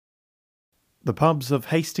The Pubs of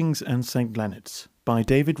Hastings and St Leonards by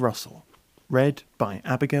David Russell. Read by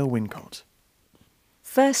Abigail Wincott.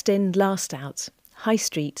 First in, last out. High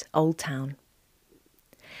Street, Old Town.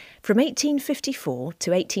 From 1854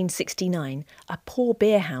 to 1869, a poor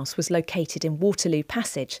beer house was located in Waterloo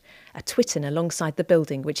Passage, a twitten alongside the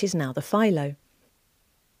building which is now the FILO.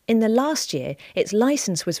 In the last year, its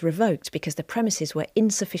licence was revoked because the premises were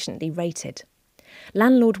insufficiently rated.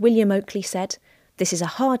 Landlord William Oakley said, "This is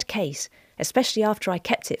a hard case, especially after I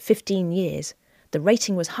kept it 15 years. The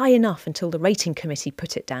rating was high enough until the rating committee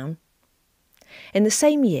put it down." In the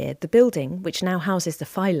same year, the building, which now houses the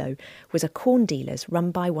FILO, was a corn dealer's run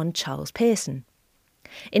by one Charles Pearson.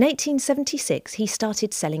 In 1876, he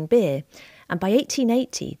started selling beer, and by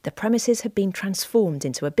 1880, the premises had been transformed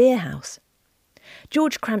into a beer house.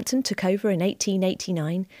 George Crampton took over in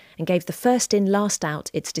 1889 and gave the first in, last out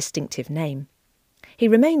its distinctive name. He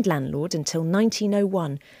remained landlord until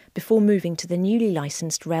 1901, before moving to the newly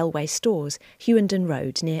licensed railway stores, Hughenden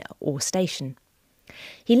Road near Orr Station.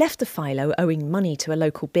 He left the FILO owing money to a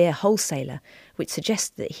local beer wholesaler, which suggests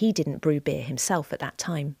that he didn't brew beer himself at that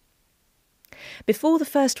time. Before the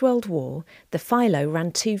First World War, the FILO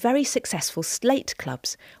ran two very successful slate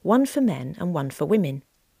clubs, one for men and one for women.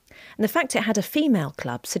 And the fact it had a female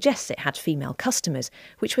club suggests it had female customers,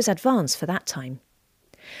 which was advanced for that time.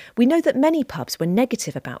 We know that many pubs were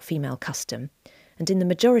negative about female custom, and in the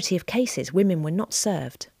majority of cases women were not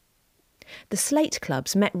served. The slate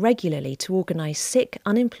clubs met regularly to organise sick,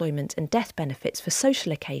 unemployment and death benefits for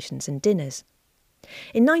social occasions and dinners.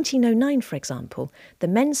 In 1909, for example, the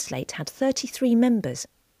men's slate had 33 members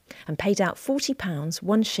and paid out £40,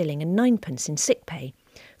 1 shilling and 9p in sick pay,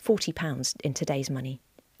 £40 in today's money.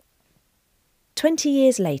 20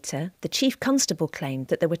 years later, the Chief Constable claimed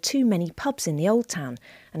that there were too many pubs in the Old Town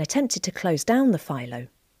and attempted to close down the FILO.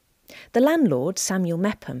 The landlord, Samuel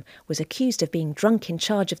Mepham, was accused of being drunk in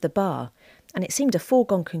charge of the bar, and it seemed a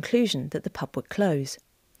foregone conclusion that the pub would close.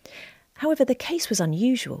 However, the case was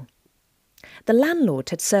unusual. The landlord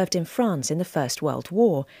had served in France in the First World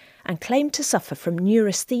War and claimed to suffer from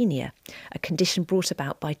neurasthenia, a condition brought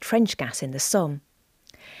about by trench gas in the Somme.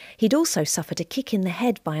 He'd also suffered a kick in the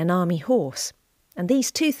head by an army horse, and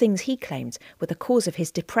these two things he claimed were the cause of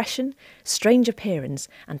his depression, strange appearance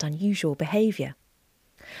and unusual behaviour.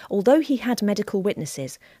 Although he had medical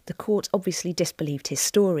witnesses, the court obviously disbelieved his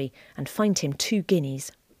story and fined him 2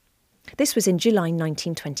 guineas. This was in July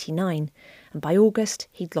 1929, and by August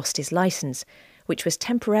he'd lost his licence, which was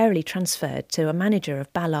temporarily transferred to a manager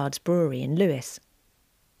of Ballard's Brewery in Lewes.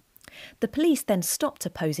 The police then stopped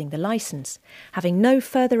opposing the licence, having no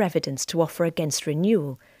further evidence to offer against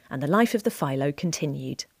renewal, and the life of the FILO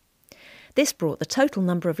continued. This brought the total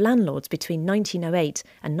number of landlords between 1908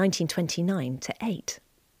 and 1929 to 8.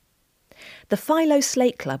 The FILO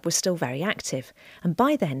Slate Club was still very active, and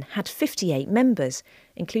by then had 58 members,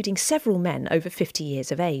 including several men over 50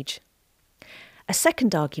 years of age. A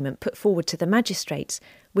second argument put forward to the magistrates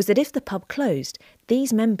was that if the pub closed,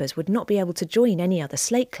 these members would not be able to join any other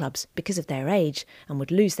slate clubs because of their age and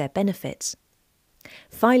would lose their benefits.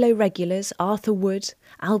 FILO regulars Arthur Wood,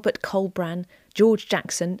 Albert Colbran, George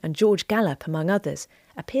Jackson and George Gallop, among others,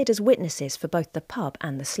 appeared as witnesses for both the pub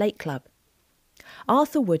and the slate club.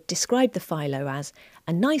 Arthur Wood described the FILO as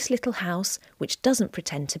a nice little house which doesn't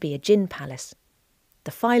pretend to be a gin palace.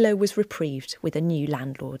 The FILO was reprieved with a new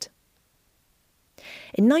landlord.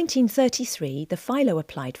 In 1933, the FILO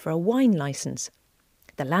applied for a wine licence.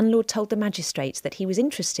 The landlord told the magistrates that he was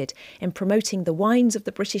interested in promoting the wines of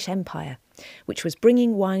the British Empire, which was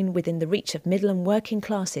bringing wine within the reach of middle and working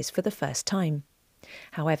classes for the first time.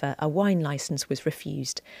 However, a wine licence was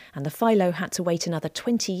refused, and the FILO had to wait another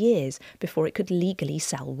 20 years before it could legally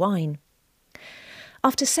sell wine.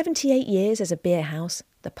 After 78 years as a beer house,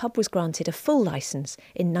 the pub was granted a full licence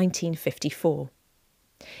in 1954.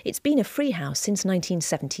 It's been a free house since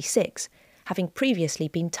 1976, having previously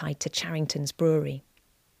been tied to Charrington's Brewery.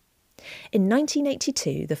 In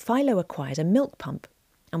 1982, the FILO acquired a milk pump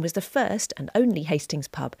and was the first and only Hastings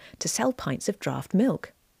pub to sell pints of draft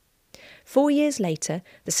milk. 4 years later,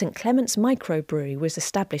 the St Clement's microbrewery was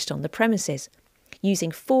established on the premises,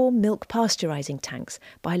 using 4 milk pasteurising tanks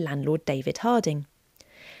by landlord David Harding.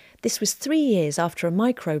 This was 3 years after a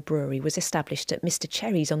microbrewery was established at Mr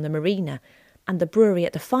Cherry's on the Marina, and the brewery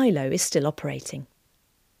at the FILO is still operating.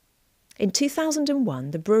 In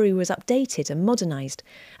 2001, the brewery was updated and modernised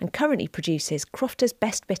and currently produces Crofter's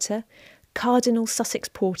Best Bitter, Cardinal Sussex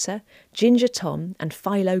Porter, Ginger Tom and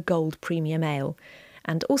FILO Gold Premium Ale,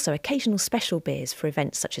 and also occasional special beers for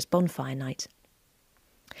events such as Bonfire Night.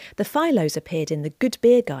 The FILOs appeared in the Good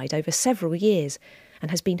Beer Guide over several years,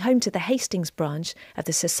 and has been home to the Hastings branch of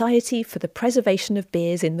the Society for the Preservation of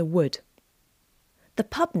Beers in the Wood. The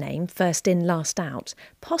pub name, First In, Last Out,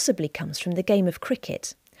 possibly comes from the game of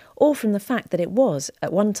cricket, or from the fact that it was,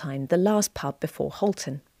 at one time, the last pub before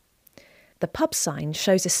Holton. The pub sign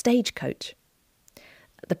shows a stagecoach.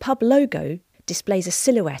 The pub logo displays a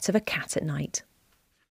silhouette of a cat at night.